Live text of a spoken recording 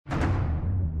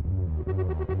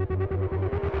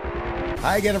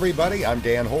Hi again, everybody. I'm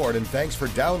Dan Horde, and thanks for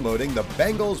downloading the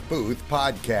Bengals Booth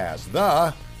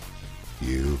podcast.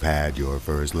 You've had your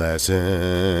first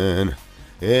lesson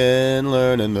in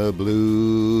Learnin The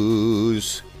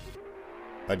Blues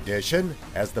edition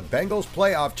as the Bengals'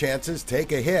 playoff chances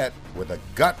take a hit with a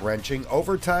gut-wrenching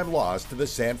overtime loss to the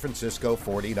San Francisco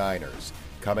 49ers.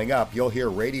 Coming up, you'll hear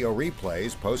radio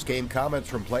replays, post-game comments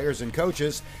from players and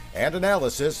coaches, and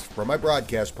analysis from my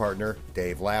broadcast partner,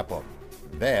 Dave Lapham.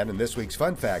 Then, in this week's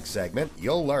Fun Facts segment,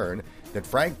 you'll learn that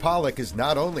Frank Pollack is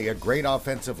not only a great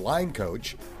offensive line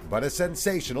coach, but a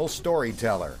sensational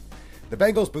storyteller. The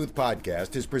Bengals Booth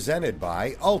podcast is presented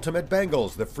by Ultimate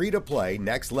Bengals, the free-to-play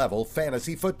next-level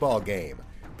fantasy football game.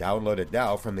 Download it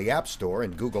now from the App Store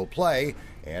and Google Play.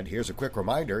 And here's a quick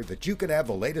reminder that you can have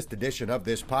the latest edition of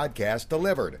this podcast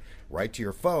delivered right to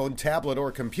your phone, tablet,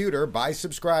 or computer by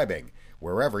subscribing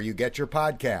wherever you get your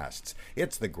podcasts.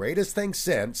 It's the greatest thing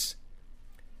since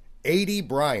 80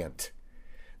 Bryant.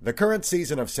 The current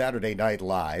season of Saturday Night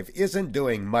Live isn't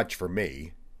doing much for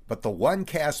me, but the one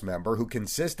cast member who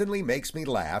consistently makes me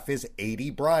laugh is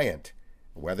 80 Bryant.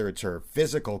 Whether it's her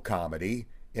physical comedy,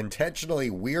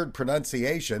 intentionally weird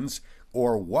pronunciations,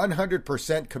 or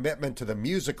 100% commitment to the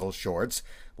musical shorts,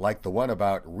 like the one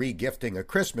about re-gifting a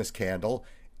Christmas candle,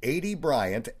 80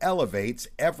 Bryant elevates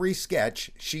every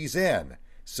sketch she's in.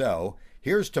 So,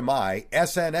 here's to my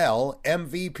SNL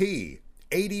MVP,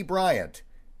 80 Bryant,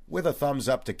 with a thumbs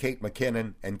up to Kate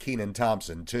McKinnon and Kenan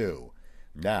Thompson, too.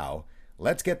 Now,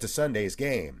 let's get to Sunday's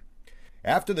game.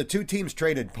 After the two teams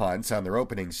traded punts on their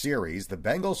opening series, the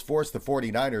Bengals forced the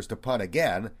 49ers to punt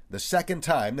again, the second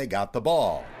time they got the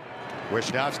ball.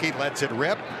 Wishnowski lets it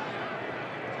rip.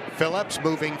 Phillips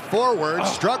moving forward,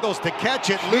 struggles to catch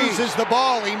it, loses the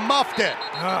ball. He muffed it.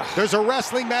 There's a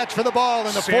wrestling match for the ball,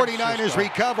 and the 49ers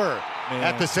recover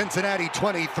at the Cincinnati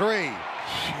 23.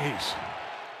 Jeez.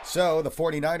 So the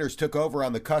 49ers took over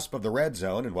on the cusp of the red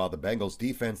zone, and while the Bengals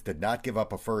defense did not give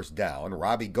up a first down,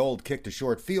 Robbie Gould kicked a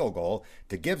short field goal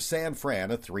to give San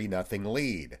Fran a 3-0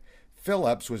 lead.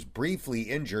 Phillips was briefly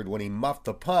injured when he muffed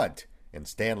the punt, and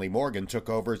Stanley Morgan took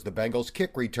over as the Bengals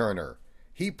kick returner.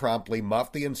 He promptly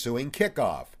muffed the ensuing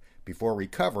kickoff before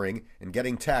recovering and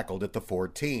getting tackled at the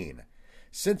 14.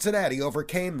 Cincinnati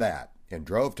overcame that and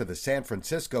drove to the San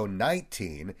Francisco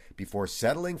 19 before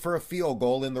settling for a field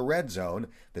goal in the red zone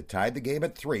that tied the game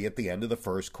at 3 at the end of the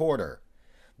first quarter.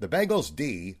 The Bengals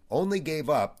D only gave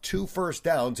up 2 first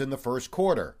downs in the first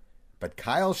quarter, but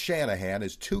Kyle Shanahan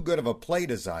is too good of a play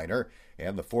designer,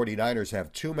 and the 49ers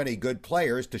have too many good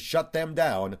players to shut them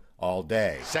down all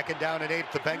day. Second down and 8,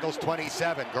 the Bengals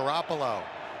 27. Garoppolo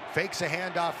fakes a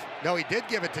handoff. No, he did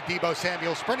give it to Deebo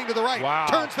Samuel, sprinting to the right. Wow.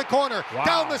 Turns the corner, Wow.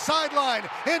 down the sideline,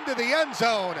 into the end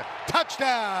zone.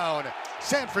 Touchdown,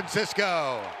 San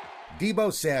Francisco.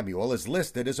 Deebo Samuel is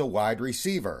listed as a wide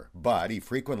receiver, but he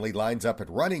frequently lines up at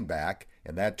running back,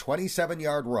 and that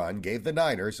 27-yard run gave the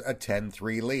Niners a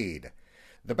 10-3 lead.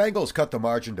 The Bengals cut the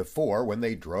margin to 4 when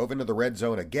they drove into the red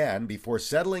zone again before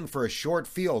settling for a short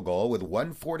field goal with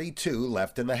 1:42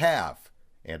 left in the half.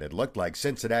 And it looked like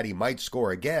Cincinnati might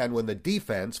score again when the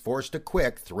defense forced a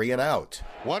quick 3-and-out.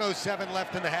 1:07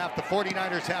 left in the half. The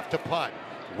 49ers have to punt.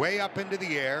 Way up into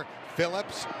the air.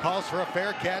 Phillips calls for a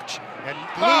fair catch and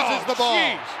loses the ball.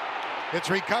 Geez.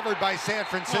 It's recovered by San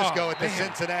Francisco at the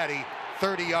Cincinnati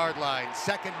 30-yard line.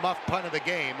 Second muff punt of the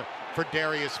game for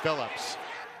Darius Phillips.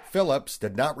 Phillips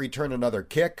did not return another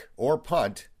kick or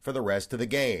punt for the rest of the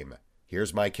game.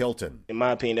 Here's Mike Hilton. In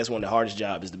my opinion, that's one of the hardest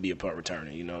jobs is to be a punt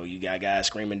returner. You know, you got guys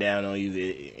screaming down on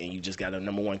you, and you just got to,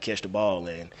 number one, catch the ball.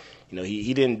 And, you know,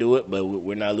 he didn't do it, but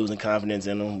we're not losing confidence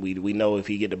in him. We know if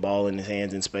he get the ball in his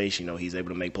hands in space, you know, he's able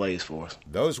to make plays for us.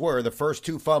 Those were the first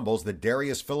 2 fumbles that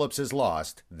Darius Phillips has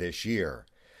lost this year.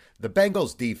 The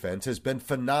Bengals defense has been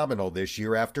phenomenal this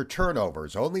year after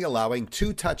turnovers, only allowing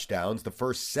 2 touchdowns the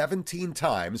first 17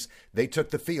 times they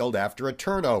took the field after a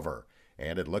turnover.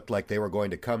 And it looked like they were going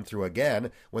to come through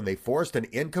again when they forced an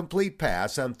incomplete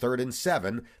pass on 3rd and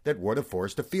 7 that would have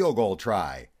forced a field goal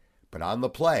try. But on the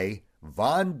play,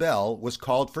 Von Bell was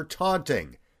called for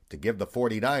taunting to give the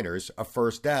 49ers a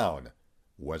first down.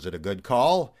 Was it a good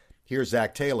call? Here's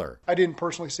Zach Taylor. I didn't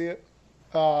personally see it,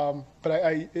 but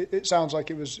it sounds like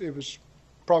it was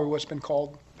probably what's been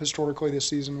called historically this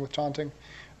season with taunting.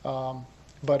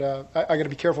 But I got to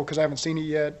be careful because I haven't seen it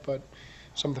yet, but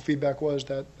some of the feedback was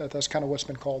that's kind of what's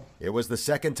been called. It was the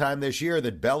second time this year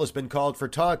that Bell has been called for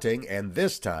taunting, and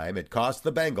this time it cost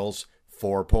the Bengals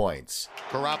 4 points.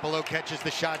 Garoppolo catches the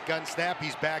shotgun snap.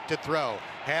 He's back to throw.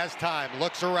 Has time.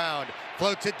 Looks around.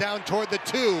 Floats it down toward the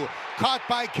 2. Caught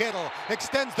by Kittle.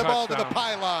 Extends the ball to the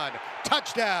pylon.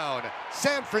 Touchdown,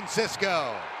 San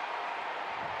Francisco.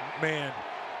 Man,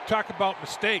 talk about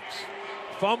mistakes.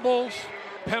 Fumbles,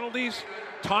 penalties,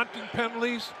 taunting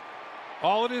penalties.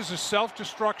 All it is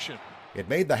self-destruction. It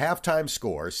made the halftime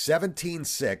score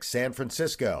 17-6 San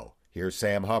Francisco. Here's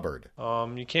Sam Hubbard.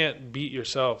 You can't beat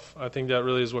yourself. I think that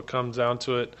really is what comes down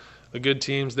to it. The good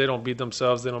teams, they don't beat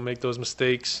themselves. They don't make those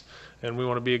mistakes. And we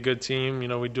want to be a good team. You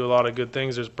know, we do a lot of good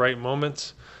things. There's bright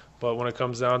moments. But when it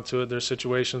comes down to it, there's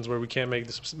situations where we can't make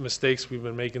the mistakes we've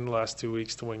been making the last 2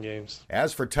 weeks to win games.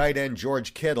 As for tight end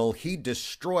George Kittle, he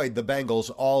destroyed the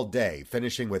Bengals all day,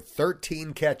 finishing with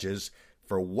 13 catches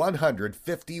for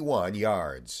 151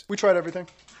 yards. We tried everything.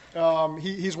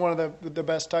 He's one of the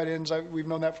best tight ends. We've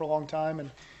known that for a long time.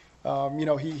 And,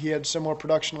 he had similar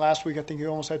production last week. I think he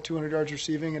almost had 200 yards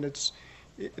receiving, and it's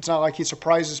not like he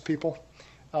surprises people.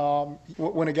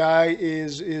 When a guy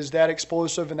is that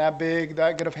explosive and that big,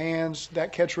 that good of hands,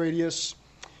 that catch radius,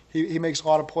 he makes a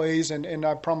lot of plays, and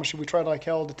I promise you, we tried like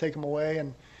hell to take him away,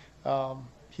 and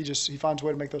he finds a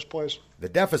way to make those plays. The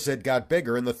deficit got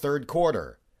bigger in the third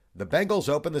quarter. The Bengals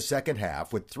opened the second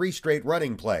half with 3 straight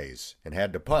running plays and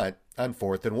had to punt on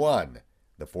 4th and 1.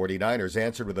 The 49ers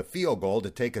answered with a field goal to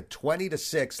take a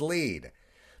 20-6 lead.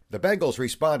 The Bengals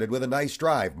responded with a nice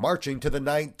drive, marching to the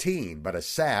 19, but a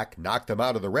sack knocked them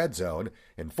out of the red zone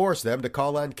and forced them to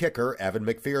call on kicker Evan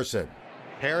McPherson.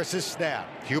 Harris's snap.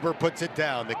 Huber puts it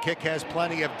down. The kick has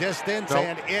plenty of distance,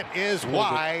 and it is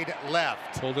wide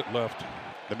left. Hold it left.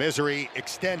 The misery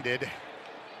extended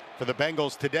for the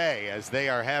Bengals today as they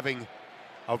are having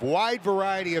a wide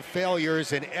variety of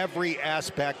failures in every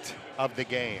aspect of the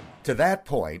game. To that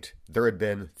point, there had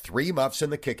been 3 muffs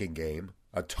in the kicking game,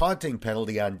 a taunting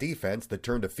penalty on defense that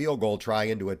turned a field goal try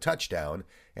into a touchdown,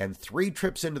 and 3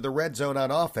 trips into the red zone on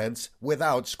offense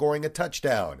without scoring a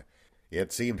touchdown.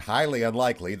 It seemed highly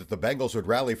unlikely that the Bengals would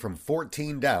rally from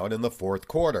 14 down in the fourth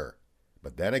quarter.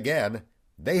 But then again,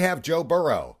 they have Joe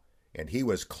Burrow, and he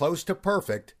was close to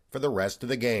perfect for the rest of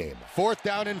the game. 4th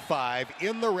down and 5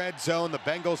 in the red zone. The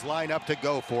Bengals line up to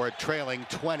go for it, trailing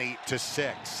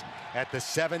 20-6. At the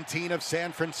 17 of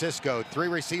San Francisco, 3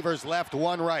 receivers left,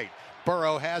 1 right.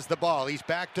 Burrow has the ball. He's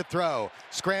back to throw.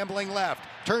 Scrambling left.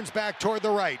 Turns back toward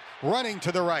the right. Running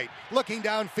to the right. Looking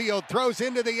downfield. Throws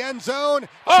into the end zone.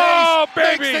 Oh,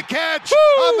 Chase baby! makes the catch Woo!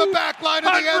 on the back line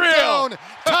of the end zone.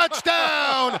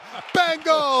 Touchdown!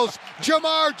 Bengals!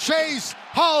 Jamar Chase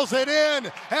hauls it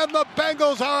in, and the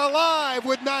Bengals are alive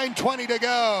with 9:20 to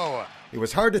go. It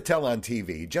was hard to tell on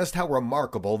TV just how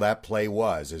remarkable that play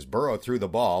was as Burrow threw the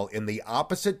ball in the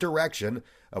opposite direction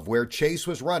of where Chase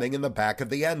was running in the back of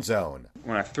the end zone.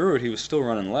 When I threw it, he was still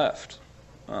running left.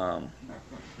 And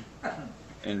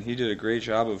he did a great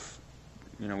job of,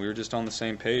 we were just on the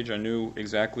same page. I knew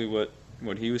exactly what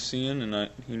he was seeing, and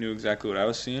he knew exactly what I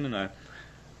was seeing, and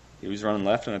he was running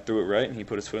left, and I threw it right, and he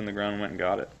put his foot in the ground and went and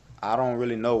got it. I don't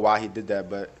really know why he did that,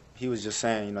 but he was just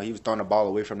saying, he was throwing the ball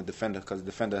away from the defender because the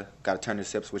defender got to turn his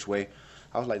hips which way.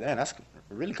 I was like, man, that's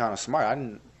really kind of smart. I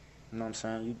didn't, you know what I'm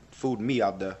saying? You fooled me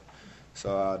out there.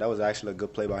 So that was actually a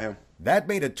good play by him. That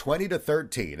made it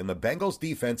 20-13, and the Bengals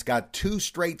defense got 2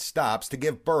 straight stops to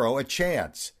give Burrow a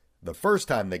chance. The first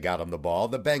time they got him the ball,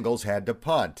 the Bengals had to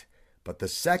punt. But the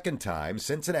second time,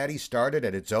 Cincinnati started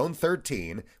at its own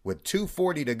 13 with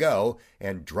 2:40 to go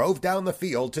and drove down the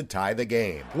field to tie the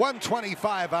game.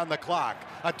 1:25 on the clock.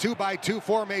 A 2-by-2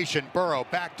 formation. Burrow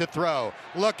back to throw.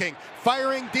 Looking,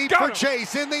 firing deep for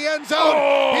Chase in the end zone.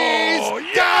 Oh,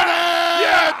 He's got it!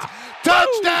 Yeah!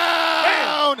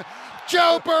 Touchdown!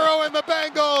 Joe Burrow and the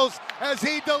Bengals as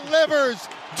he delivers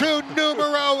to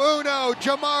numero uno,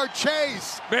 Jamar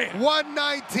Chase. Man.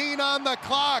 1:19 on the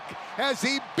clock as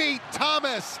he beat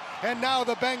Thomas. And now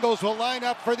the Bengals will line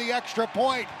up for the extra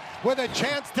point with a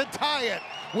chance to tie it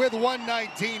with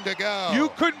 1:19 to go. You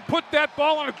couldn't put that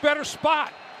ball in a better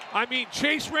spot. I mean,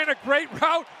 Chase ran a great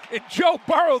route, and Joe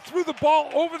Burrow threw the ball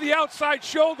over the outside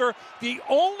shoulder. The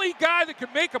only guy that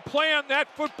could make a play on that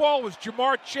football was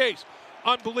Jamar Chase.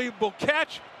 Unbelievable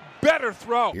catch, better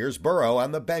throw. Here's Burrow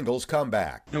on the Bengals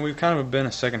comeback. We've kind of been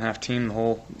a second-half team the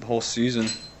whole season.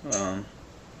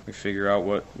 We figure out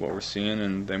what we're seeing,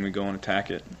 and then we go and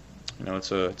attack it.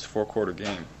 It's a 4-quarter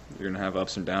game. You're going to have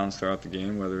ups and downs throughout the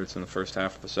game, whether it's in the first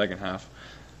half or the second half.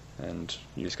 And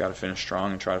you just got to finish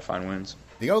strong and try to find wins.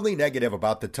 The only negative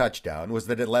about the touchdown was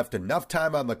that it left enough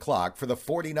time on the clock for the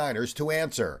 49ers to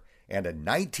answer, and a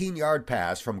 19-yard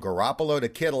pass from Garoppolo to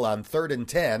Kittle on 3rd and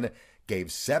 10 gave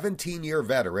 17-year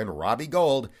veteran Robbie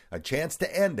Gould a chance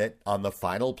to end it on the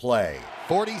final play.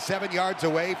 47 yards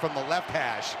away from the left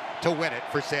hash to win it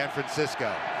for San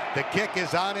Francisco. The kick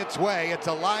is on its way. It's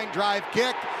a line drive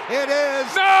kick. It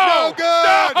is no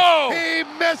good. No! He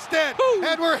missed it.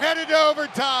 And we're headed to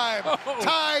overtime.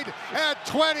 Tied at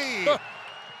 20.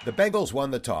 The Bengals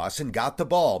won the toss and got the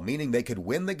ball, meaning they could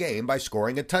win the game by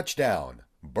scoring a touchdown.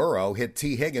 Burrow hit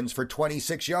T. Higgins for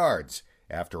 26 yards.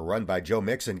 After a run by Joe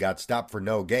Mixon got stopped for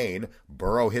no gain,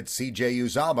 Burrow hit C.J.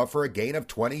 Uzomah for a gain of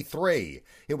 23.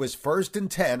 It was 1st and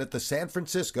 10 at the San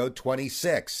Francisco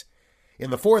 26. In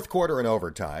the fourth quarter and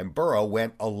overtime, Burrow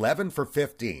went 11 for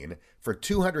 15 for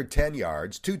 210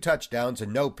 yards, 2 touchdowns,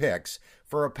 and no picks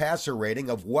for a passer rating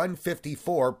of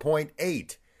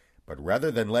 154.8. But rather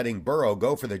than letting Burrow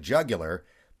go for the jugular,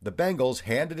 the Bengals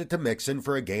handed it to Mixon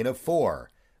for a gain of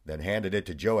 4, then handed it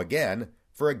to Joe again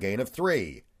for a gain of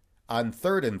 3. On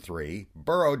 3rd and 3,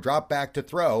 Burrow dropped back to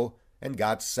throw and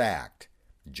got sacked.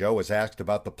 Joe was asked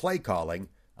about the play calling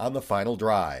on the final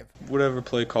drive. Whatever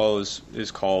play call is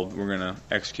called, we're going to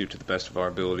execute to the best of our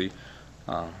ability.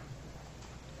 And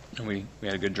we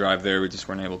had a good drive there. We just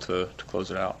weren't able to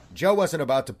close it out. Joe wasn't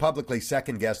about to publicly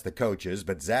second-guess the coaches,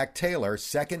 but Zach Taylor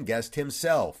second-guessed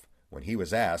himself when he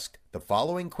was asked the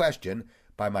following question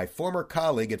by my former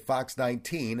colleague at Fox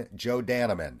 19, Joe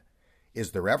Daneman.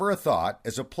 Is there ever a thought,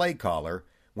 as a play caller,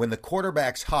 when the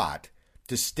quarterback's hot,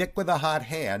 to stick with a hot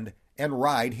hand and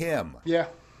ride him? Yeah.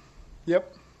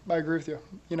 Yep. I agree with you.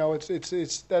 You know,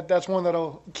 that's one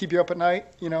that'll keep you up at night,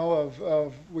 you know,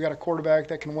 of we got a quarterback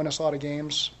that can win us a lot of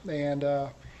games. And,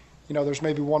 you know, there's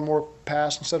maybe one more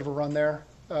pass instead of a run there.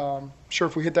 Sure,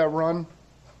 if we hit that run,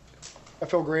 I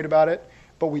feel great about it,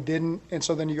 but we didn't. And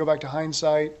so then you go back to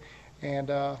hindsight, and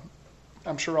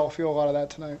I'm sure I'll feel a lot of that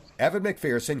tonight. Evan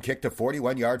McPherson kicked a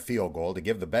 41-yard field goal to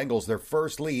give the Bengals their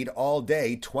first lead all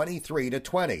day,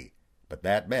 23-20. But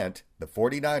that meant the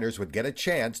 49ers would get a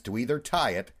chance to either tie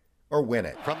it or win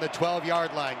it. From the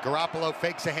 12-yard line, Garoppolo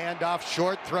fakes a handoff,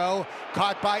 short throw,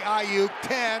 caught by Ayuk,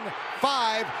 10,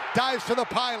 5, dives for the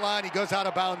pylon. He goes out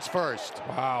of bounds first.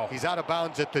 Wow. He's out of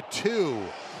bounds at the 2,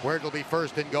 where it'll be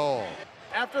 1st and goal.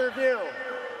 After review,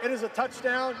 it is a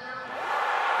touchdown.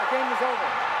 The game is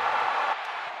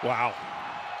over. Wow.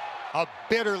 A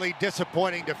bitterly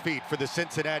disappointing defeat for the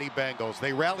Cincinnati Bengals.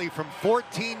 They rally from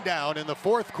 14 down in the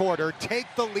fourth quarter, take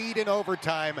the lead in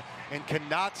overtime, and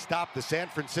cannot stop the San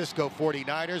Francisco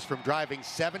 49ers from driving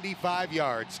 75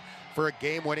 yards for a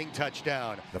game-winning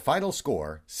touchdown. The final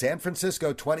score, San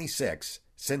Francisco 26,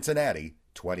 Cincinnati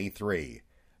 23.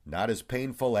 Not as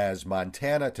painful as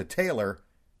Montana to Taylor,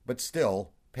 but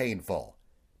still painful.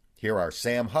 Here are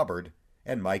Sam Hubbard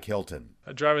and Mike Hilton.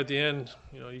 A drive at the end,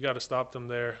 you got to stop them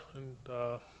there,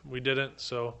 and we didn't.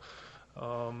 So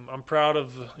I'm proud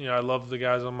of, I love the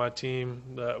guys on my team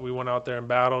that we went out there and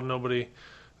battled. I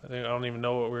don't even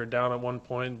know what we were down at one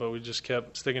point, but we just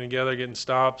kept sticking together, getting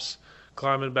stops,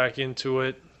 climbing back into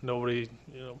it. Nobody,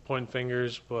 pointing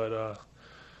fingers, but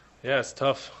yeah, it's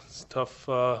tough. It's tough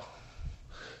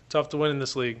to win in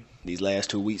this league. These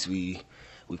last 2 weeks, we've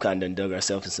kind of dug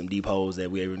ourselves in some deep holes that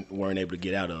we weren't able to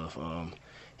get out of.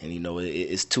 And,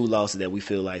 it's 2 losses that we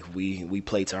feel like we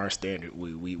play to our standard.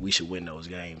 We should win those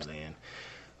games. And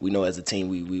we know as a team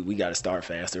we got to start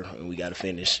faster and we got to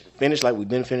finish like we've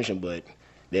been finishing. But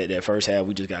that first half,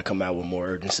 we just got to come out with more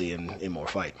urgency and more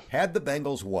fight. Had the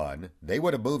Bengals won, they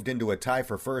would have moved into a tie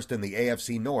for first in the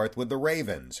AFC North with the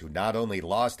Ravens, who not only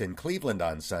lost in Cleveland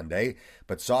on Sunday,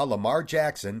 but saw Lamar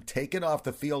Jackson taken off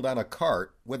the field on a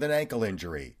cart with an ankle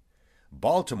injury.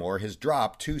 Baltimore has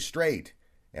dropped 2 straight,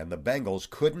 and the Bengals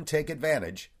couldn't take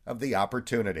advantage of the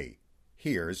opportunity.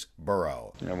 Here's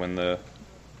Burrow. When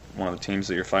one of the teams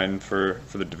that you're fighting for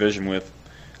the division with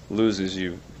loses,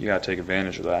 you got to take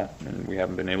advantage of that, and we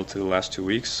haven't been able to the last 2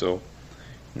 weeks. So,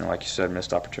 like you said,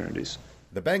 missed opportunities.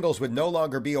 The Bengals would no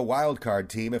longer be a wild card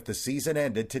team if the season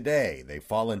ended today. They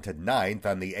fall into 9th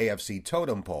on the AFC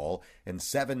totem pole, and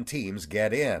 7 teams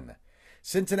get in.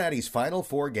 Cincinnati's final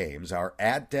 4 games are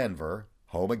at Denver,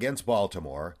 home against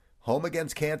Baltimore, home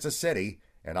against Kansas City,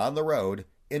 and on the road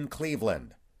in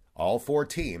Cleveland. All 4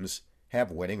 teams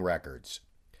have winning records.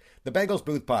 The Bengals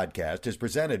Booth Podcast is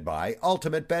presented by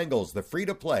Ultimate Bengals, the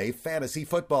free-to-play fantasy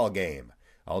football game.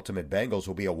 Ultimate Bengals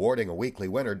will be awarding a weekly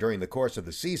winner during the course of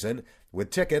the season,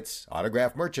 with tickets,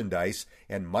 autographed merchandise,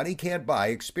 and money-can't-buy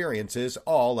experiences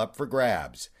all up for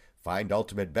grabs. Find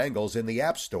Ultimate Bengals in the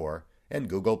App Store and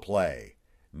Google Play.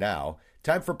 Now,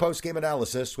 time for post-game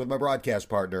analysis with my broadcast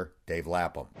partner, Dave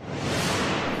Lapham.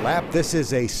 Lap, this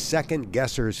is a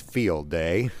second-guesser's field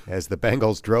day. As the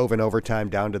Bengals drove in overtime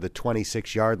down to the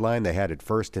 26-yard line, they had it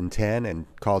 1st and 10 and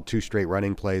called 2 straight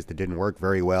running plays that didn't work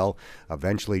very well.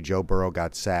 Eventually, Joe Burrow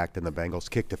got sacked, and the Bengals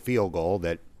kicked a field goal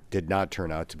that did not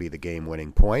turn out to be the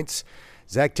game-winning points.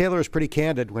 Zach Taylor was pretty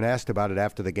candid when asked about it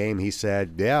after the game. He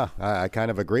said, yeah, I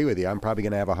kind of agree with you. I'm probably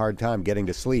going to have a hard time getting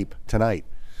to sleep tonight.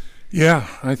 Yeah,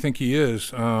 I think he is.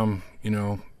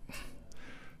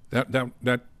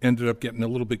 That ended up getting a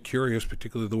little bit curious,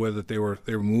 particularly the way that they were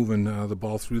moving the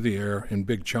ball through the air in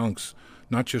big chunks.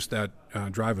 Not just that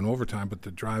drive in overtime, but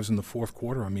the drives in the fourth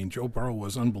quarter. I mean, Joe Burrow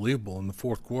was unbelievable in the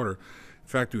fourth quarter. In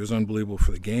fact, he was unbelievable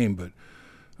for the game. But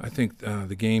I think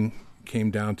the game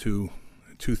came down to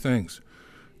 2 things: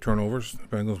 turnovers. The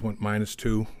Bengals went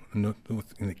 -2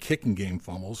 in the kicking game,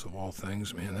 fumbles of all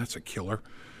things. Man, that's a killer.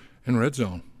 And red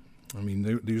zone. I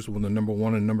mean, these were the number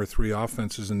 1 and number 3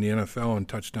 offenses in the NFL in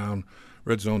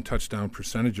red zone touchdown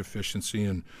percentage efficiency.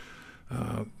 And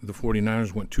the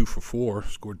 49ers went 2 for 4,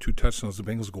 scored 2 touchdowns. The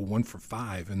Bengals go 1 for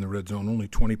 5 in the red zone, only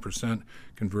 20%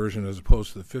 conversion as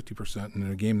opposed to the 50%. And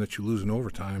in a game that you lose in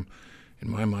overtime, in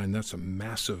my mind, that's a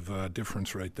massive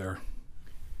difference right there.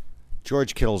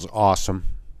 George Kittle's awesome.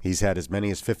 He's had as many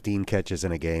as 15 catches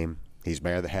in a game. He's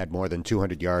had more than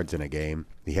 200 yards in a game.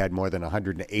 He had more than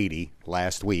 180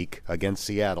 last week against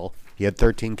Seattle. He had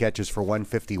 13 catches for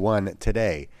 151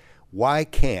 today. Why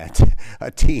can't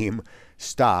a team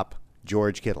stop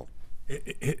George Kittle?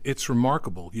 It's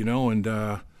remarkable, and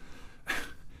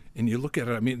you look at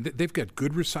it. I mean, they've got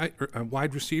good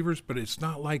wide receivers, but it's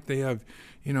not like they have,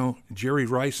 Jerry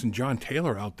Rice and John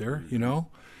Taylor out there.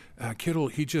 Kittle,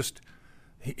 he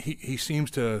seems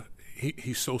to.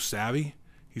 He's so savvy.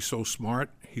 He's so smart.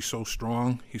 He's so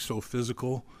strong. He's so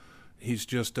physical. He's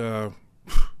just as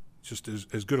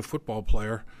good a football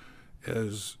player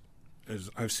as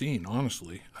I've seen,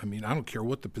 honestly. I mean, I don't care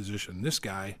what the position. This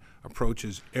guy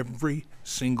approaches every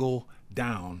single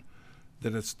down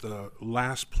that it's the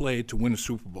last play to win a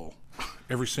Super Bowl.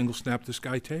 Every single snap this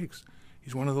guy takes.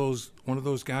 He's one of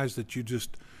those guys that you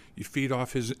feed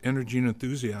off his energy and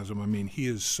enthusiasm. I mean, he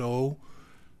is so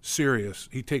serious.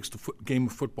 He takes the game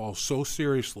of football so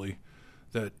seriously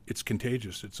that it's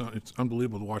contagious. It's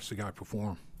unbelievable to watch the guy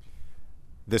perform.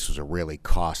 This was a really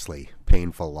costly,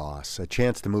 painful loss. A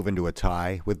chance to move into a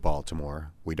tie with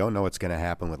Baltimore. We don't know what's going to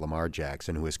happen with Lamar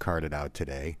Jackson, who is carted out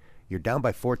today. You're down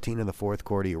by 14 in the fourth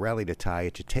quarter. You rally to tie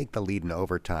it. You take the lead in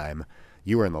overtime.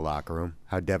 You were in the locker room.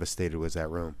 How devastated was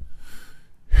that room?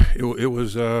 It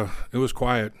was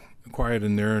quiet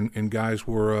in there, and guys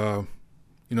were,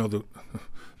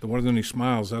 there wasn't any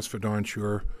smiles, that's for darn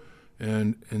sure,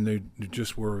 and they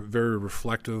just were very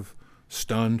reflective,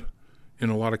 stunned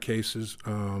in a lot of cases.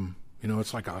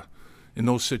 It's like in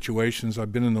those situations,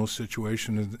 I've been in those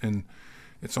situations, and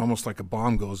it's almost like a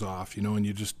bomb goes off, and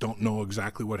you just don't know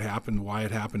exactly what happened, why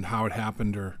it happened, how it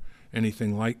happened, or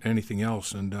anything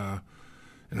else. And I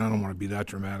don't want to be that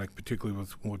dramatic, particularly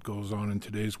with what goes on in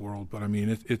today's world. But I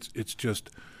mean,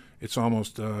 it's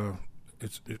almost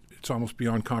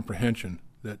beyond comprehension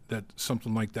that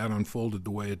something like that unfolded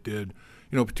the way it did.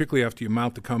 Particularly after you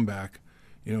mount the comeback,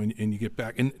 and you get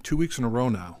back. And 2 weeks in a row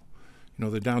now,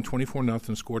 they're down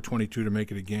 24-0, score 22 to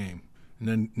make it a game, and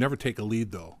then never take a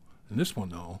lead though. And this one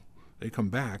though, they come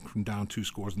back from down 2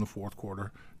 scores in the fourth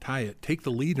quarter, tie it, take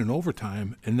the lead in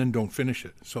overtime, and then don't finish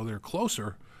it. So they're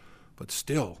closer. But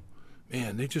still,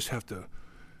 man, they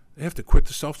have to quit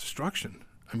the self-destruction.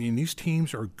 I mean, these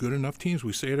teams are good enough teams.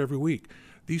 We say it every week.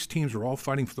 These teams are all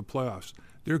fighting for the playoffs.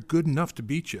 They're good enough to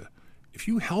beat you. If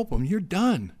you help them, you're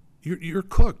done. You're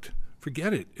cooked.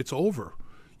 Forget it. It's over.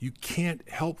 You can't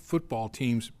help football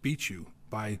teams beat you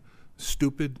by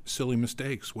stupid, silly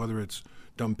mistakes, whether it's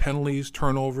dumb penalties,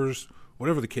 turnovers,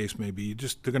 whatever the case may be.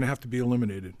 They're going to have to be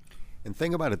eliminated. And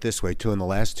think about it this way, too. In the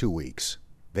last 2 weeks,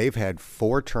 they've had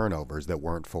 4 turnovers that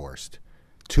weren't forced.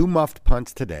 2 muffed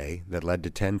punts today that led to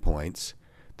 10 points.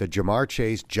 The Jamar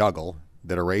Chase juggle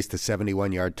that erased a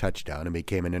 71-yard touchdown and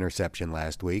became an interception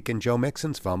last week. And Joe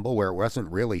Mixon's fumble where it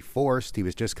wasn't really forced. He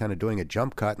was just kind of doing a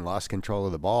jump cut and lost control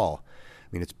of the ball. I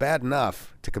mean, it's bad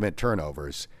enough to commit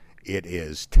turnovers. It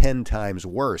is 10 times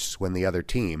worse when the other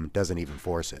team doesn't even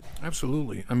force it.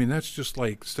 Absolutely. I mean, that's just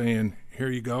like saying, here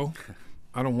you go.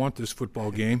 I don't want this football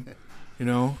game.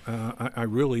 I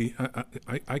really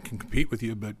can compete with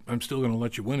you, but I'm still going to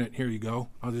let you win it. Here you go.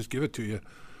 I'll just give it to you.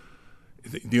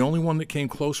 The only one that came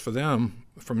close for them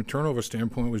from a turnover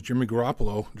standpoint was Jimmy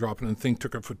Garoppolo dropping and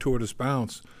took it for fortuitous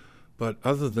bounce. But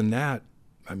other than that,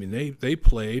 I mean, they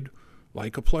played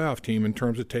like a playoff team in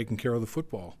terms of taking care of the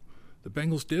football. The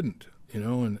Bengals didn't,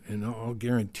 and I'll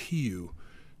guarantee you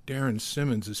Darren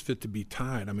Simmons is fit to be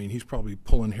tied. I mean, he's probably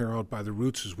pulling hair out by the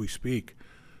roots as we speak.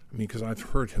 I mean, because I've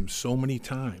heard him so many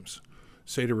times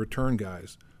say to return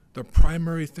guys, the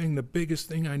primary thing, the biggest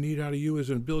thing I need out of you is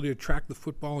an ability to track the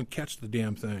football and catch the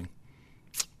damn thing.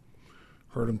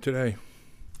 Heard him today.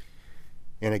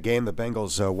 In a game the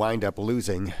Bengals wind up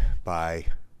losing by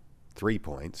 3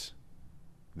 points.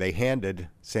 They handed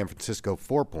San Francisco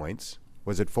 4 points.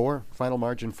 Was it 4? Final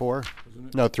margin 4?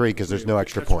 No, 3 because there's no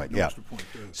extra point. Yeah.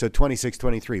 So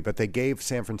 26-23. But they gave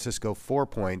San Francisco 4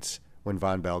 points when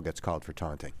Von Bell gets called for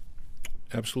taunting.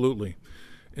 Absolutely.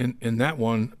 And that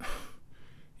one,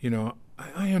 you know,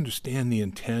 I understand the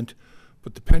intent,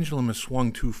 but the pendulum has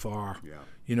swung too far. Yeah.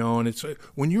 You know, and it's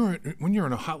when you're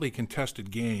in a hotly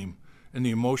contested game and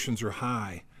the emotions are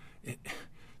high,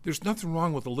 there's nothing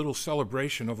wrong with a little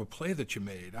celebration of a play that you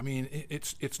made. I mean,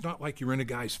 it's not like you're in a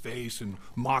guy's face and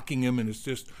mocking him, and it's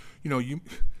just, you know,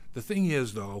 the thing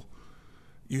is, though,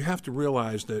 you have to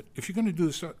realize that if you're going to do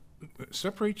this,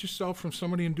 separate yourself from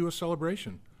somebody and do a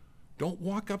celebration. Don't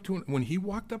walk up to when he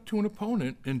walked up to an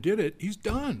opponent and did it, he's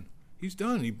done. He's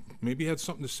done. He maybe had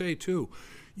something to say, too.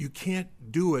 You can't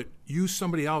do it. Use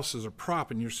somebody else as a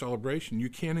prop in your celebration. You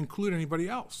can't include anybody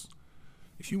else.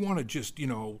 If you want to just, you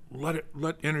know, let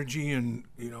energy and,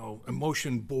 you know,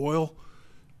 emotion boil,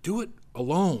 do it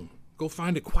alone. Go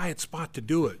find a quiet spot to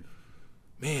do it.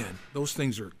 Man, those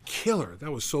things are killer.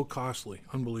 That was so costly.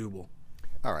 Unbelievable.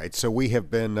 All right, so we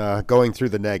have been going through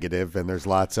the negative, and there's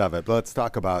lots of it. But let's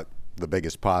talk about the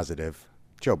biggest positive.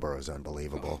 Joe Burrow's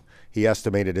unbelievable. He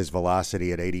estimated his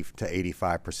velocity at 80 to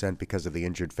 85% because of the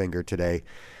injured finger today.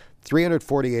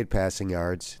 348 passing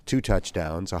yards, 2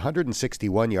 touchdowns,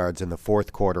 161 yards in the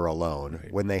fourth quarter alone.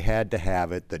 Right. When they had to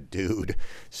have it, the dude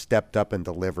stepped up and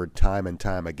delivered time and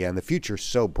time again. The future's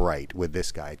so bright with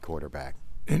this guy at quarterback.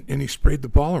 And he sprayed the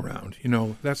ball around. You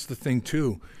know, that's the thing,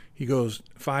 too. He goes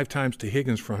 5 times to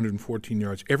Higgins for 114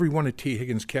 yards. Every one of T.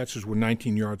 Higgins' catches were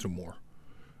 19 yards or more.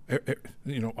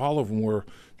 You know, all of them were.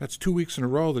 That's 2 weeks in a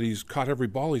row that he's caught every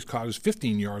ball he's caught is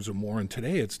 15 yards or more, and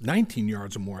today it's 19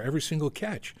 yards or more every single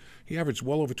catch. He averaged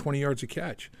well over 20 yards a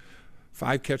catch.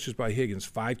 5 catches by Higgins,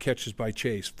 5 catches by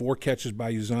Chase, 4 catches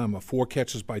by Uzama, 4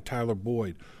 catches by Tyler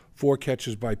Boyd, 4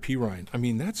 catches by Pirine. I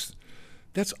mean, that's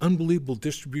unbelievable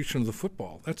distribution of the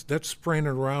football. That's spraying it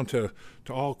around to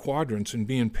all quadrants and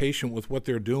being patient with what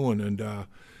they're doing, and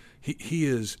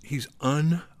he's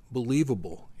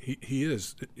unbelievable. He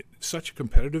is such a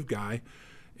competitive guy,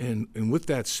 and with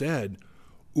that said,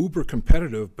 uber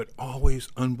competitive, but always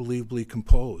unbelievably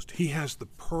composed. He has the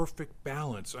perfect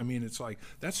balance. I mean, it's like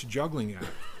that's a juggling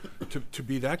act to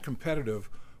be that competitive,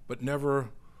 but never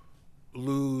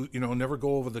lose. You know, never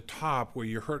go over the top where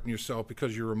you're hurting yourself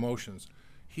because of your emotions.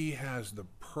 He has the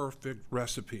perfect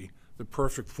recipe, the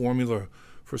perfect formula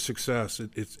for success.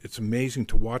 It's amazing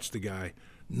to watch the guy.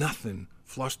 Nothing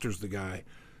flusters the guy.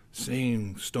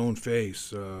 Same stone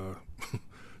face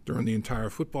during the entire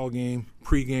football game,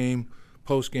 pregame,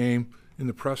 postgame, in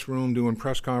the press room, doing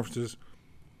press conferences.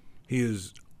 He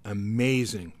is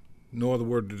amazing. No other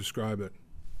word to describe it.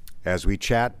 As we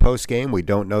chat postgame, we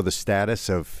don't know the status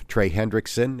of Trey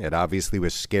Hendrickson. It obviously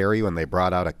was scary when they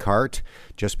brought out a cart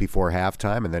just before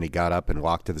halftime, and then he got up and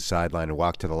walked to the sideline and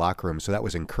walked to the locker room. So that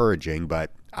was encouraging,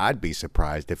 but I'd be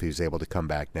surprised if he was able to come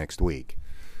back next week.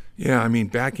 Yeah, I mean,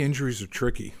 back injuries are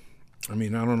tricky. I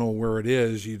mean, I don't know where it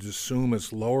is. You'd assume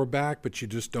it's lower back, but you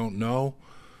just don't know.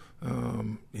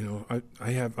 You know,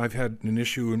 I've had an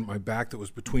issue in my back that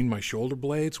was between my shoulder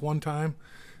blades one time,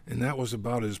 and that was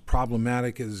about as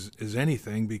problematic as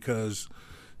anything because,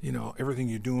 you know, everything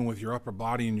you're doing with your upper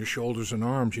body and your shoulders and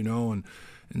arms, you know, and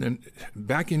then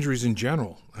back injuries in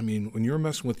general. I mean, when you're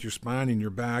messing with your spine and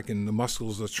your back and the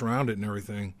muscles that surround it and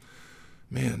everything,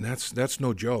 man, that's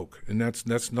no joke, and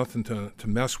that's nothing to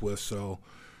mess with. So,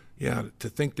 yeah, to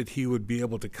think that he would be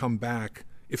able to come back,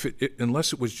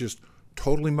 unless it was just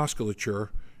totally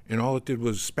musculature and all it did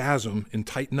was spasm and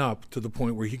tighten up to the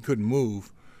point where he couldn't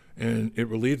move, and it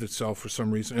relieved itself for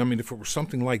some reason. I mean, if it were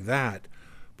something like that,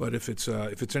 but if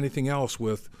it's anything else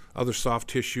with other soft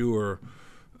tissue or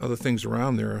other things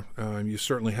around there, you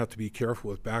certainly have to be careful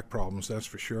with back problems. That's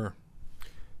for sure.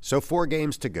 So 4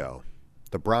 games to go.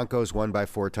 The Broncos won by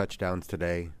 4 touchdowns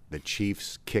today. The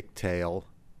Chiefs kicked tail.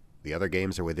 The other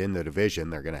games are within the division.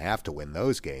 They're going to have to win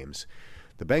those games.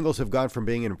 The Bengals have gone from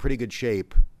being in pretty good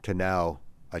shape to now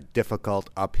a difficult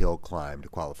uphill climb to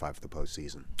qualify for the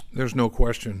postseason. There's no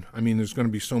question. I mean, there's going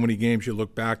to be so many games you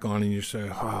look back on and you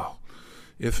say, oh,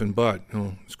 if and but. You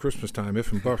know, it's Christmas time.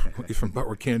 If and but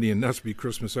were candy and nuts, be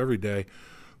Christmas every day.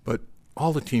 But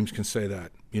all the teams can say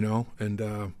that, you know. And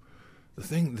the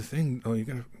thing. Oh, you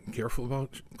got to be careful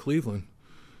about Cleveland.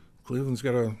 Cleveland's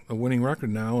got a winning record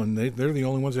now, and they're the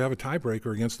only ones that have a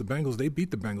tiebreaker against the Bengals. They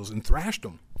beat the Bengals and thrashed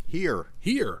them. Here.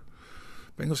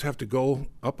 Bengals have to go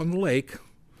up on the lake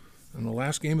in the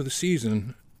last game of the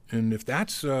season, and if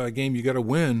that's a game you got to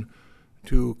win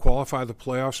to qualify the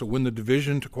playoffs or win the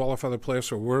division to qualify the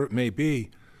playoffs or where it may be,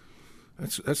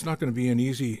 that's not going to be an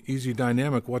easy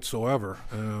dynamic whatsoever.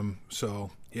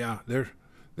 So yeah,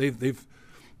 they've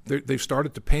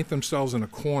started to paint themselves in a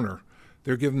corner.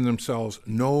 They're giving themselves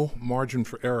no margin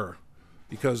for error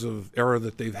because of error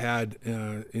that they've had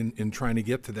in trying to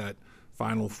get to that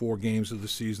final 4 games of the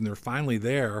season. They're finally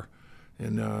there,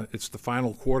 and it's the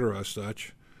final quarter as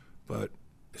such, but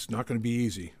it's not going to be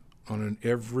easy on an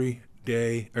every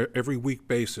week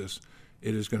basis.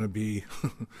 It is going to be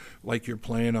like you're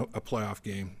playing a playoff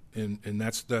game, and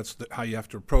that's how you have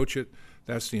to approach it.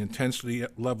 That's the intensity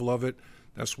level of it.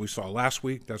 That's what we saw last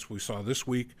week. That's what we saw this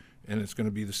week, and it's going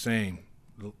to be the same.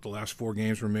 The last 4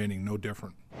 games remaining, no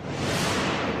different.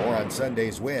 For more on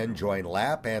Sunday's win, join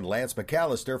Lapp and Lance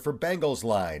McAllister for Bengals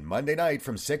Line, Monday night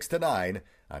from 6 to 9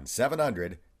 on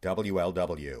 700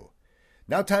 WLW.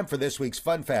 Now time for this week's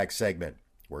Fun Facts segment,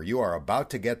 where you are about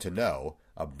to get to know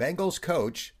a Bengals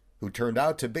coach who turned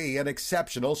out to be an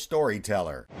exceptional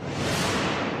storyteller.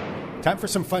 Time for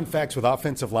some fun facts with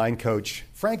offensive line coach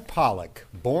Frank Pollack.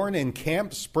 Born in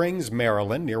Camp Springs,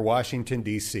 Maryland, near Washington,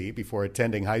 D.C., before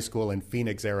attending high school in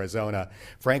Phoenix, Arizona.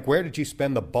 Frank, where did you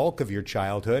spend the bulk of your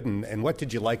childhood, and what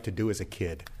did you like to do as a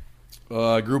kid?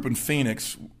 I grew up in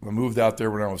Phoenix. I moved out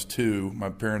there when I was 2. My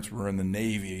parents were in the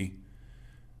Navy,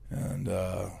 and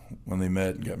when they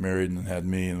met and got married and had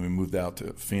me, and we moved out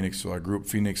to Phoenix. So I grew up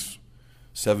Phoenix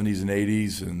 70s and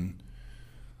 80s and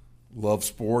loved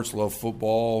sports, loved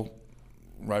football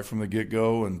right from the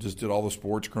get-go, and just did all the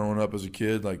sports growing up as a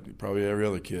kid, like probably every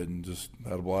other kid, and just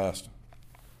had a blast.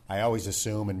 I always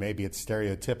assume, and maybe it's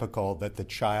stereotypical, that the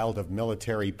child of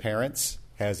military parents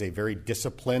has a very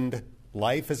disciplined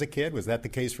life as a kid. Was that the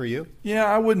case for you? Yeah,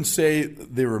 I wouldn't say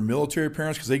they were military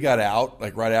parents because they got out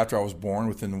like right after I was born,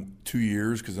 within 2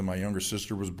 years, because then my younger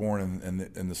sister was born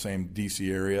in the same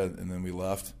D.C. area, and then we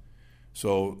left.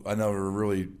 So I never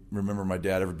really remember my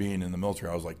dad ever being in the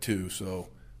military. I was like 2, so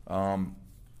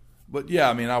but yeah,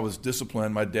 I mean, I was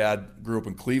disciplined. My dad grew up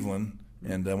in Cleveland,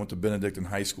 and I went to Benedictine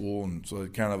High School, and so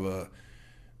kind of a,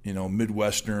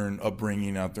 Midwestern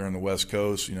upbringing out there on the West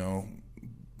Coast.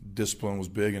 Discipline was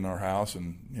big in our house,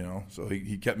 and so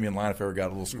he kept me in line if I ever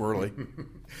got a little squirrely.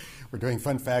 We're doing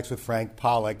Fun Facts with Frank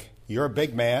Pollack. You're a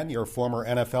big man. You're a former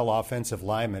NFL offensive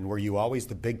lineman. Were you always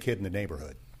the big kid in the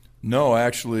neighborhood? No,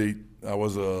 actually, I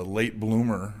was a late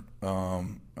bloomer.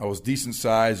 I was decent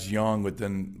sized, young, but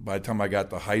then by the time I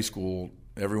got to high school,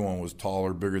 everyone was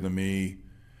taller, bigger than me.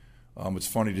 It's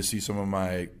funny to see some of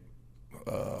my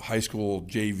high school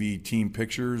JV team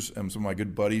pictures and some of my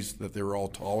good buddies that they were all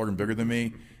taller and bigger than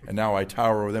me, and now I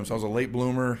tower over them. So I was a late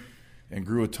bloomer and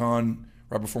grew a ton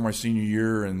right before my senior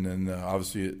year, and then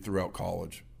obviously throughout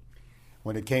college.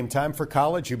 When it came time for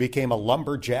college, you became a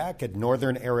lumberjack at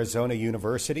Northern Arizona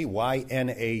University. Why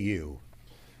NAU?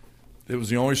 It was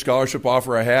the only scholarship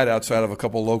offer I had outside of a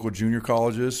couple local junior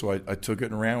colleges, so I took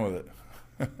it and ran with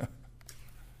it.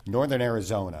 Northern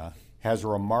Arizona has a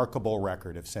remarkable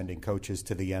record of sending coaches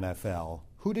to the NFL.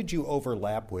 Who did you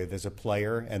overlap with as a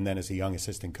player and then as a young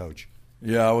assistant coach?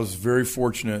 Yeah, I was very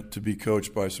fortunate to be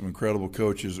coached by some incredible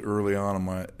coaches early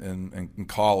on in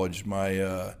college.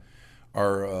 My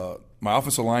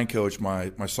offensive line coach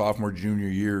my sophomore, junior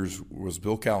years was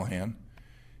Bill Callahan.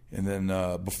 And then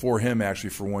before him, actually,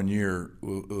 for 1 year,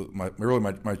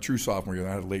 my true sophomore year,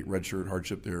 I had a late redshirt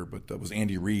hardship there, but that was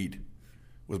Andy Reid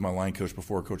was my line coach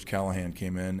before Coach Callahan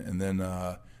came in. And then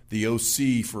the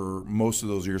OC for most of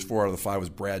those years, 4 out of the 5, was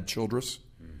Brad Childress.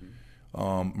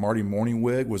 Mm-hmm. Marty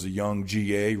Morningwig was a young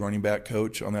GA running back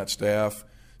coach on that staff.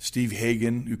 Steve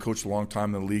Hagan, who coached a long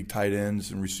time in the league, tight ends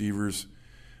and receivers,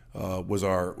 was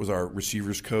our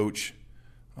receivers coach.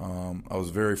 I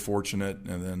was very fortunate,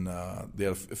 and then they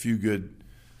had a few good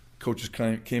coaches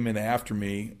came in after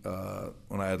me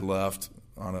when I had left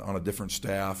on a different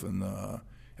staff, and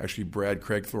actually Brad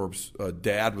Craigthorpe's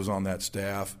dad was on that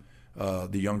staff. The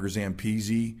younger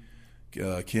Zampese,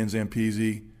 Ken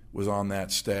Zampese, was on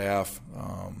that staff.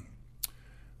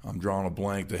 I'm drawing a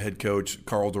blank. The head coach,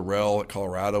 Carl Durrell at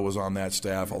Colorado, was on that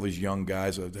staff. All these young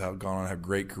guys that have gone on and have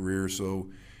great careers.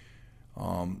 So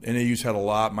NAU's had a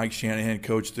lot. Mike Shanahan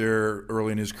coached there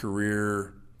early in his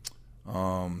career.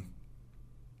 I'm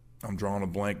drawing a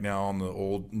blank now on the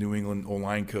old New England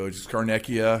O-line coach.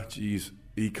 Scarnecchia,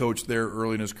 he coached there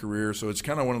early in his career. So it's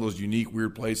kind of one of those unique,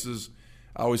 weird places.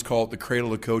 I always call it the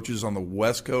cradle of coaches on the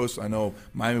West Coast. I know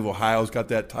Miami of Ohio's got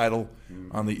that title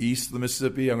on the east of the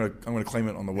Mississippi. I'm going to claim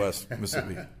it on the west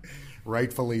Mississippi.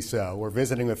 Rightfully so. We're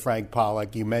visiting with Frank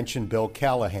Pollack. You mentioned Bill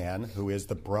Callahan, who is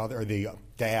the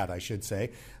dad, I should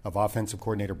say, of offensive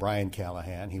coordinator Brian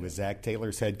Callahan. He was Zach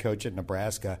Taylor's head coach at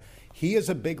Nebraska. He is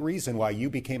a big reason why you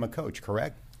became a coach,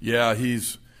 correct? Yeah,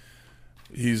 he's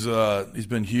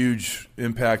been huge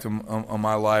impact on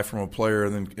my life from a player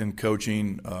and in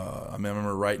coaching. I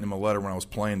remember writing him a letter when I was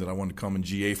playing that I wanted to come in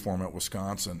GA format at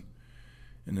Wisconsin,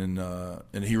 and then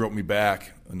and he wrote me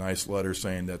back a nice letter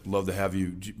saying that love to have you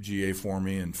GA for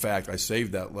me. In fact, I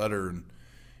saved that letter, and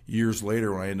years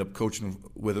later when I ended up coaching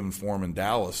with him for him in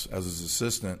Dallas as his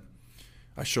assistant,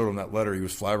 I showed him that letter. He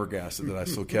was flabbergasted that I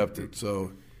still kept it.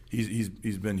 So.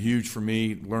 He's been huge for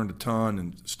me, learned a ton,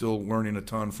 and still learning a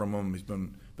ton from him. He's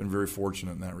been very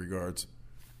fortunate in that regards.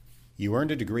 You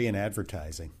earned a degree in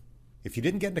advertising. If you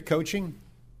didn't get into coaching,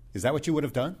 is that what you would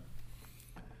have done?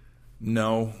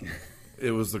 No.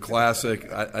 It was the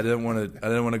classic. I didn't want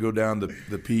to go down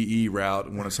the PE route. I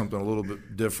wanted something a little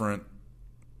bit different.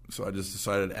 So I just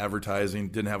decided advertising.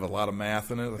 Didn't have a lot of math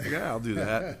in it. I thought, yeah, I'll do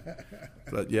that.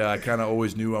 But, yeah, I kind of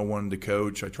always knew I wanted to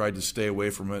coach. I tried to stay away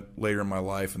from it later in my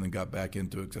life and then got back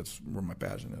into it because that's where my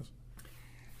passion is.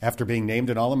 After being named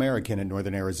an All-American in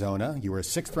Northern Arizona, you were a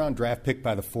sixth-round draft pick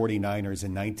by the 49ers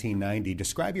in 1990.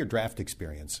 Describe your draft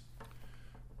experience.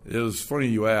 It was funny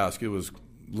you ask. It was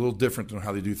a little different than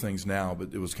how they do things now,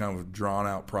 but it was kind of a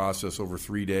drawn-out process over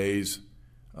 3 days.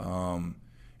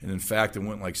 And, in fact, it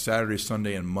went like Saturday,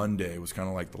 Sunday, and Monday. It was kind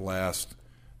of like the last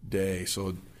day.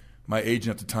 So my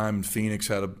agent at the time in Phoenix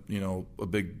had a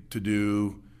big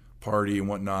to-do party and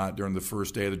whatnot during the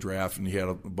first day of the draft, and he had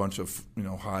a bunch of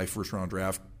high first-round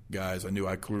draft guys. I knew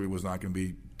I clearly was not going to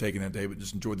be taking that day, but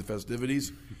just enjoyed the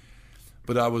festivities.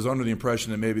 But I was under the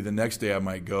impression that maybe the next day I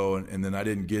might go, and then I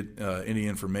didn't get any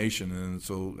information. And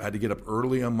so I had to get up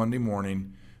early on Monday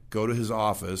morning, go to his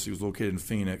office. He was located in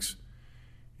Phoenix,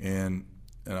 and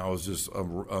I was just a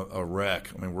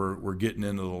wreck. I mean, we're getting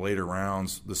into the later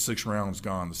rounds. The 6th round's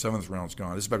gone. The 7th round's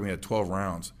gone. This is back when we had 12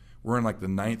 rounds. We're in like the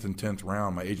 9th and 10th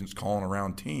round. My agent's calling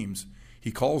around teams.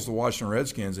 He calls the Washington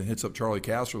Redskins and hits up Charlie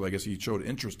Castro. I guess he showed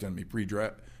interest in me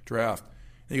pre-draft. And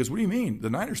he goes, "What do you mean? The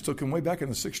Niners took him way back in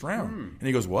the 6th round." And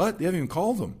he goes, "What? They haven't even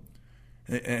called him."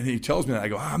 And he tells me that. I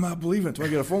go, "I'm not believing it until I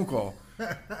get a phone call."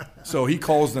 So he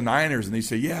calls the Niners, and they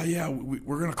say, yeah,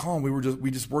 we're going to call him.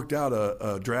 We just worked out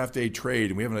a draft day trade,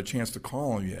 and we haven't had a chance to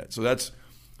call him yet. So that's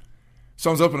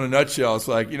sums up in a nutshell. It's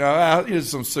like, he's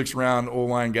some 6th-round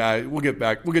O-line guy. We'll get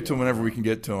to him whenever we can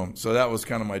get to him. So that was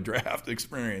kind of my draft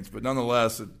experience. But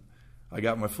nonetheless, I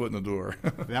got my foot in the door.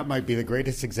 That might be the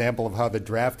greatest example of how the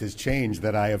draft has changed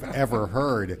that I have ever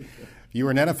heard. You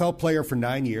were an NFL player for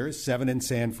 9 years, 7 in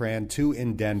San Fran, 2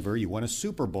 in Denver. You won a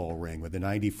Super Bowl ring with the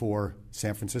 '94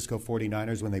 San Francisco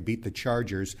 49ers when they beat the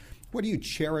Chargers. What do you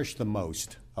cherish the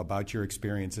most about your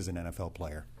experience as an NFL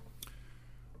player?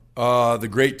 The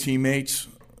great teammates,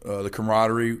 the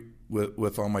camaraderie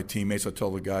with all my teammates. I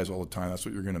tell the guys all the time, that's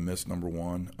what you're going to miss, number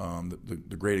one.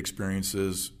 The great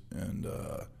experiences and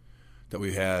that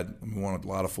we had. We won a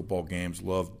lot of football games,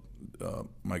 loved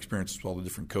my experiences with all the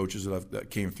different coaches that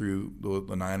came through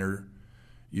the Niner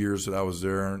years that I was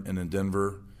there and in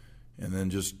Denver, and then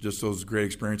just those great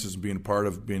experiences and being a part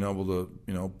of being able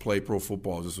to play pro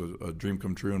football is just a dream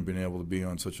come true, and being able to be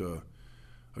on such a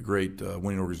great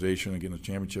winning organization and getting a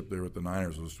championship there with the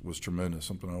Niners was tremendous,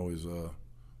 something I always will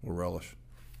relish.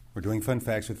 We're doing Fun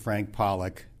Facts with Frank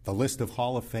Pollack. The list of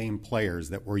Hall of Fame players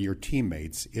that were your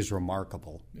teammates is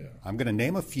remarkable. Yeah. I'm going to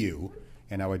name a few,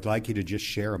 and I would like you to just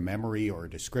share a memory or a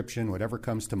description, whatever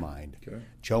comes to mind. Okay.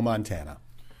 Joe Montana.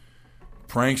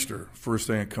 Prankster, first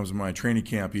thing that comes to mind. Training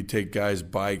camp, he'd take guys'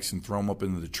 bikes and throw them up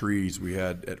into the trees. We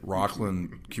had at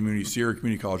Sierra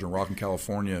Community College in Rockland,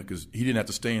 California, because he didn't have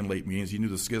to stay in late meetings. He knew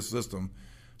the system.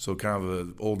 So kind of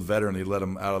an old veteran, they let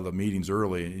him out of the meetings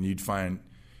early, and you'd find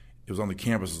it was on the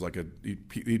campuses like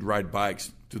he'd ride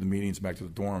bikes to the meetings back to the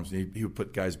dorms, and he would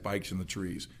put guys' bikes in the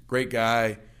trees. Great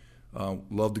guy.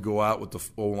 Loved to go out with the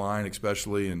O-line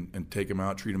especially and take him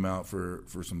out, treat him out for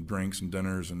some drinks and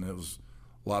dinners, and it was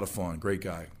a lot of fun. Great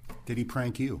guy. Did he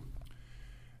prank you?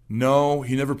 No,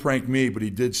 he never pranked me, but he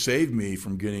did save me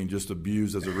from getting just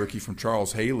abused as a rookie from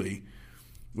Charles Haley.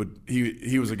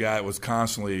 He was a guy that was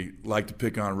constantly liked to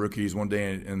pick on rookies. One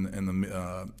day in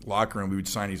the locker room, we would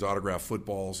sign these autographed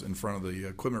footballs in front of the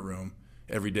equipment room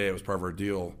every day. It was part of our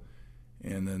deal.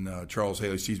 And then Charles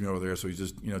Haley sees me over there, so he's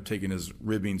just taking his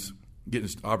ribbings, getting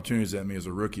his opportunities at me as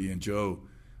a rookie. And Joe's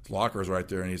locker is right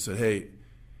there, and he said, "Hey,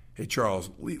 Charles,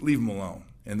 leave him alone."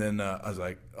 And then I was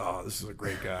like, oh, this is a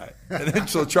great guy. And then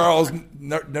so Charles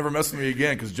never messed with me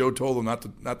again because Joe told him not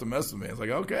to mess with me. I was like,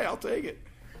 okay, I'll take it.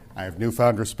 I have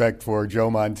newfound respect for Joe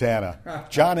Montana.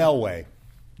 John Elway.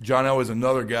 John Elway's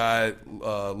another guy.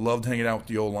 Loved hanging out with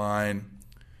the O-line.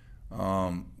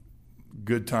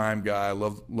 Good time guy.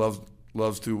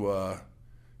 Loves to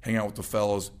hang out with the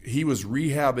fellows. He was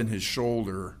rehabbing his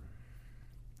shoulder.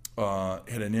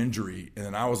 Had an injury, and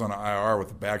then I was on an IR with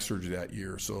the back surgery that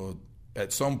year. So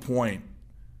at some point,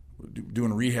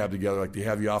 doing rehab together, like they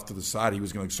have you off to the side, he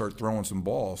was going to start throwing some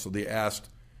balls. So they asked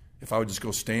if I would just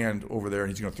go stand over there, and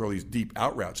he's going to throw these deep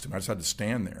out routes to me. I just had to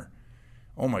stand there.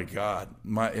 Oh, my God.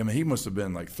 He must have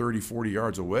been like 30, 40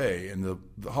 yards away, and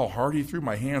how hard he threw,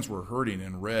 my hands were hurting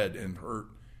and red and hurt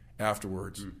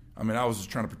afterwards. I mean, I was just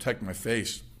trying to protect my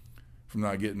face from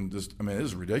not getting this. I mean, it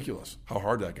is ridiculous how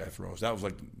hard that guy throws. That was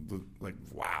like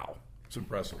wow. It's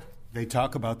impressive. They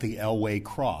talk about the Elway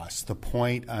cross, the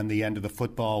point on the end of the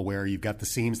football where you've got the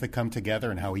seams that come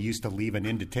together, and how he used to leave an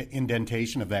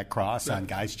indentation of that cross on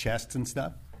guys' chests and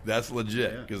stuff. That's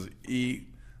legit because he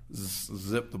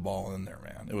zipped the ball in there,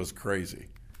 man. It was crazy.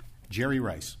 Jerry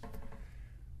Rice.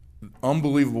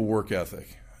 Unbelievable work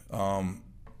ethic.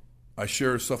 I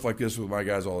share stuff like this with my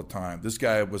guys all the time. This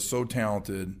guy was so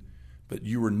talented, but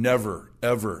you were never,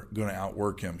 ever going to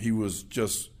outwork him. He was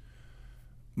just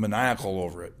maniacal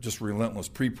over it, just relentless,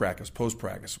 pre-practice,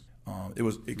 post-practice.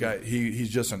 He's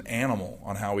just an animal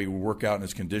on how he would work out in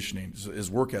his conditioning. His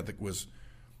work ethic was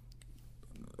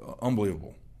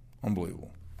unbelievable.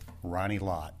 Ronnie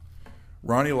Lott.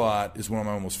 Ronnie Lott is one of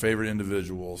my most favorite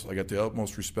individuals. I got the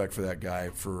utmost respect for that guy,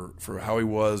 for how he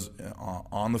was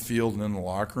on the field and in the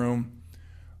locker room.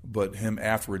 But him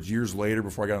afterwards, years later,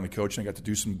 before I got into coaching, I got to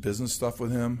do some business stuff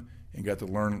with him and got to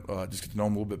learn, just get to know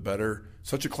him a little bit better.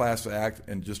 Such a class act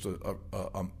and just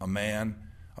a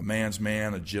man's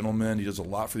man, a gentleman. He does a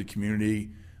lot for the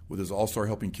community with his All-Star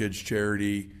Helping Kids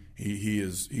charity. He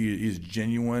is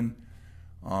genuine.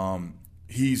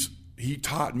 He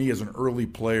taught me as an early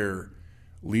player,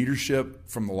 leadership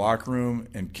from the locker room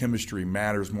and chemistry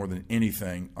matters more than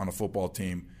anything on a football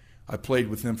team. I played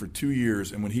with him for 2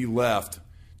 years, and when he left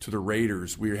to the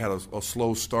Raiders, we had a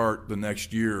slow start the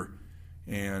next year,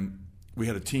 and we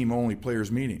had a team-only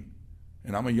players meeting.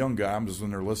 And I'm a young guy. I'm just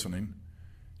in there listening.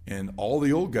 And all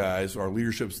the old guys, our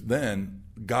leaderships then,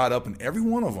 got up, and every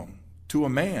one of them, to a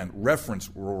man,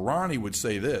 referenced, well, Ronnie would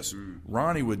say this.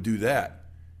 Ronnie would do that.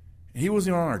 And he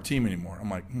wasn't even on our team anymore. I'm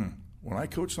like, when I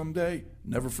coach someday,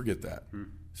 never forget that.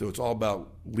 So it's all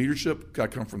about leadership.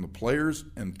 Got to come from the players,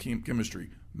 and chemistry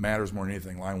matters more than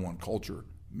anything. Line one, culture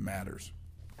matters.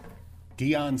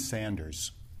 Deion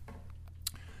Sanders.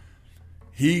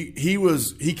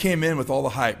 He came in with all the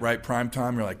hype, right? Prime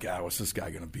time. You're like, God, what's this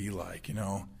guy going to be like, you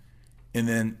know? And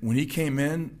then when he came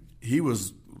in, he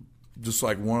was just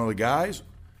like one of the guys.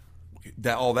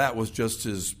 All that was just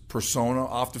his persona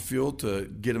off the field to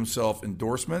get himself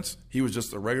endorsements. He was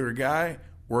just a regular guy,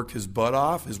 worked his butt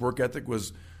off. His work ethic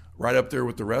was right up there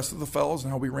with the rest of the fellows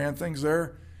and how we ran things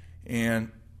there.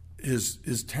 And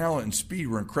his talent and speed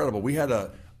were incredible. We had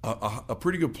a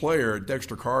pretty good player,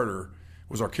 Dexter Carter,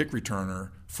 was our kick returner,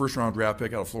 first-round draft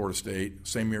pick out of Florida State,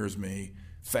 same year as me,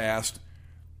 fast,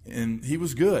 and he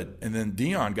was good. And then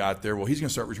Deion got there. Well, he's going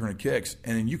to start returning kicks,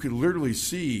 and then you could literally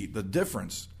see the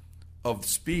difference of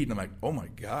speed. And I'm like, oh, my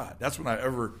God. That's when I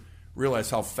ever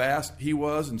realized how fast he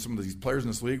was and some of these players in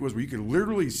this league was, where you could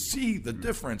literally see the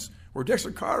difference, where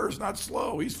Dexter Carter is not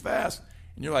slow. He's fast.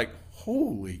 And you're like,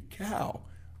 holy cow,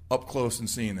 up close and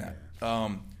seeing that.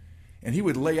 And he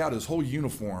would lay out his whole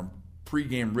uniform,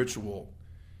 pregame ritual,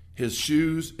 his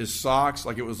shoes, his socks,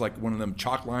 like it was like one of them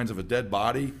chalk lines of a dead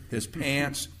body, his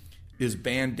pants, his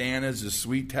bandanas, his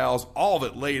sweet towels, all of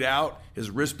it laid out, his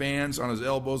wristbands on his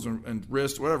elbows and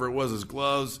wrists, whatever it was, his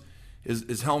gloves,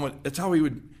 his helmet. That's how he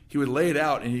would lay it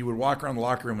out, and he would walk around the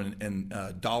locker room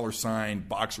in $sign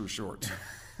boxer shorts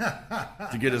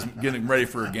to get him ready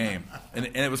for a game. And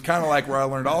it was kind of like where I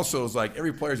learned also is like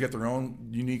every player's got their own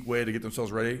unique way to get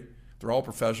themselves ready. They're all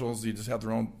professionals. You just have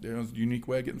their own unique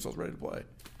way of getting themselves ready to play.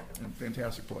 And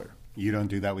fantastic player. You don't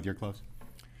do that with your clothes?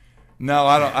 No,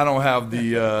 I don't have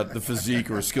the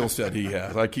physique or skill set he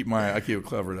has. I keep it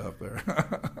clevered up there.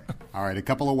 All right, a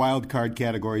couple of wild card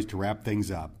categories to wrap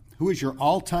things up. Who is your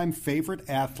all-time favorite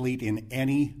athlete in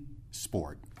any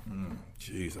sport?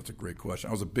 Geez, that's a great question.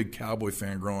 I was a big Cowboy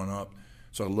fan growing up,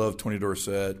 so I loved Tony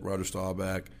Dorsett, Roger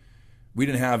Staubach. We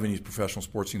didn't have any professional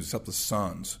sports teams except the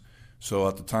Suns. So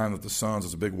at the time that the Suns, I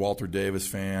was a big Walter Davis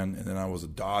fan, and then I was a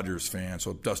Dodgers fan.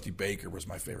 So Dusty Baker was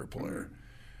my favorite player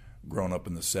growing up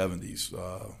in the 70s.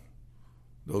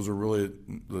 Those were really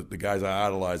the guys I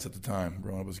idolized at the time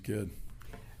growing up as a kid.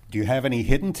 Do you have any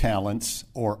hidden talents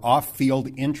or off-field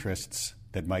interests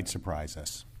that might surprise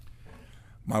us?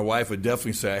 My wife would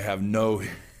definitely say I have no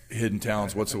hidden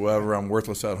talents whatsoever. I'm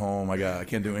worthless at home. I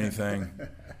can't do anything.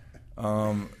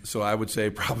 So I would say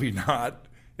probably not,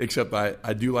 except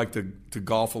I do like to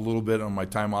golf a little bit on my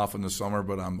time off in the summer,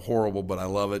 but I'm horrible, but I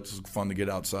love it. It's fun to get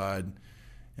outside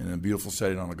in a beautiful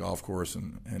setting on a golf course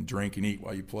and drink and eat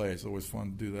while you play. It's always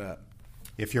fun to do that.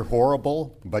 If you're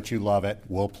horrible, but you love it,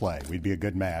 we'll play. We'd be a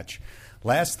good match.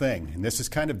 Last thing, and this is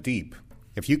kind of deep.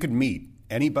 If you could meet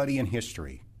anybody in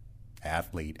history,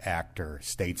 athlete, actor,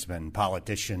 statesman,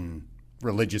 politician,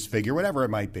 religious figure, whatever it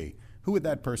might be, who would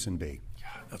that person be?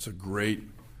 That's a great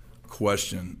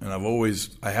question, and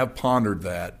I have pondered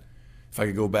that. If I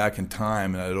could go back in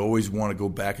time, and I'd always want to go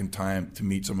back in time to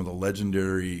meet some of the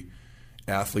legendary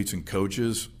athletes and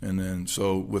coaches. And then,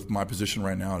 so with my position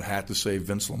right now, I'd have to say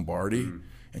Vince Lombardi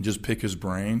and just pick his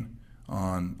brain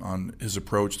on his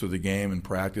approach to the game and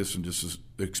practice, and just his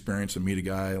experience to meet a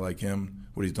guy like him,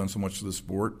 what he's done so much to the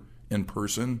sport in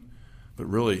person. But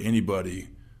really, anybody.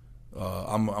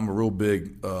 I'm a real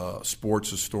big sports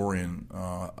historian.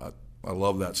 I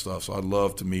love that stuff, so I'd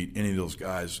love to meet any of those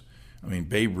guys. I mean,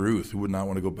 Babe Ruth, who would not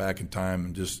want to go back in time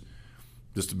and just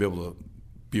to be able to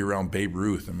be around Babe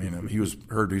Ruth? I mean, he was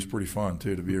pretty fun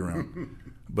too to be around.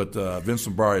 But Vince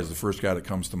Lombardi is the first guy that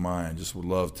comes to mind. Just would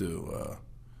love to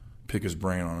pick his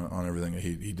brain on everything that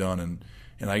he done,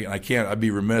 and I can't. I'd be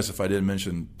remiss if I didn't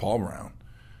mention Paul Brown.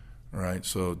 Right,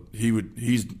 so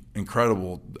he's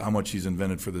incredible how much he's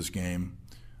invented for this game,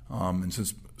 and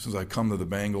since I come to the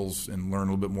Bengals and learn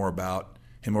a little bit more about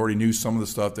him, I already knew some of the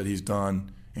stuff that he's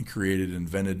done and created and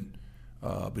invented,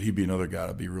 but he'd be another guy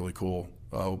that'd be really cool.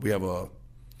 We have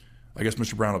I guess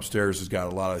Mr. Brown upstairs has got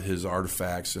a lot of his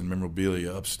artifacts and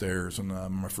memorabilia upstairs, and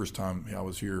my first time I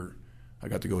was here, I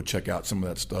got to go check out some of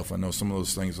that stuff. I know some of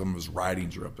those things, some of his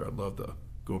writings are up there. I'd love to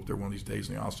go up there one of these days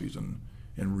in the offseason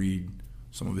and read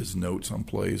some of his notes on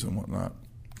plays and whatnot.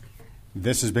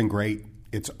 This has been great.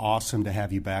 It's awesome to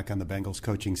have you back on the Bengals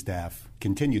coaching staff.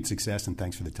 Continued success, and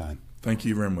thanks for the time. Thank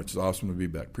you very much. It's awesome to be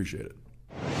back. Appreciate it.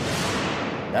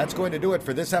 That's going to do it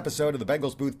for this episode of the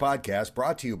Bengals Booth Podcast,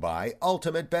 brought to you by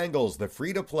Ultimate Bengals, the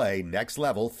free-to-play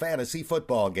next-level fantasy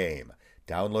football game.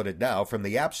 Download it now from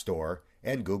the App Store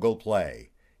and Google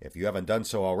Play. If you haven't done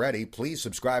so already, please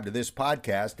subscribe to this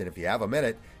podcast, and if you have a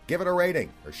minute, give it a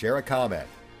rating or share a comment.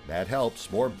 That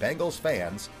helps more Bengals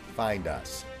fans find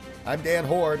us. I'm Dan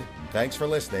Horde, and thanks for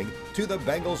listening to the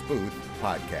Bengals Booth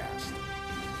Podcast.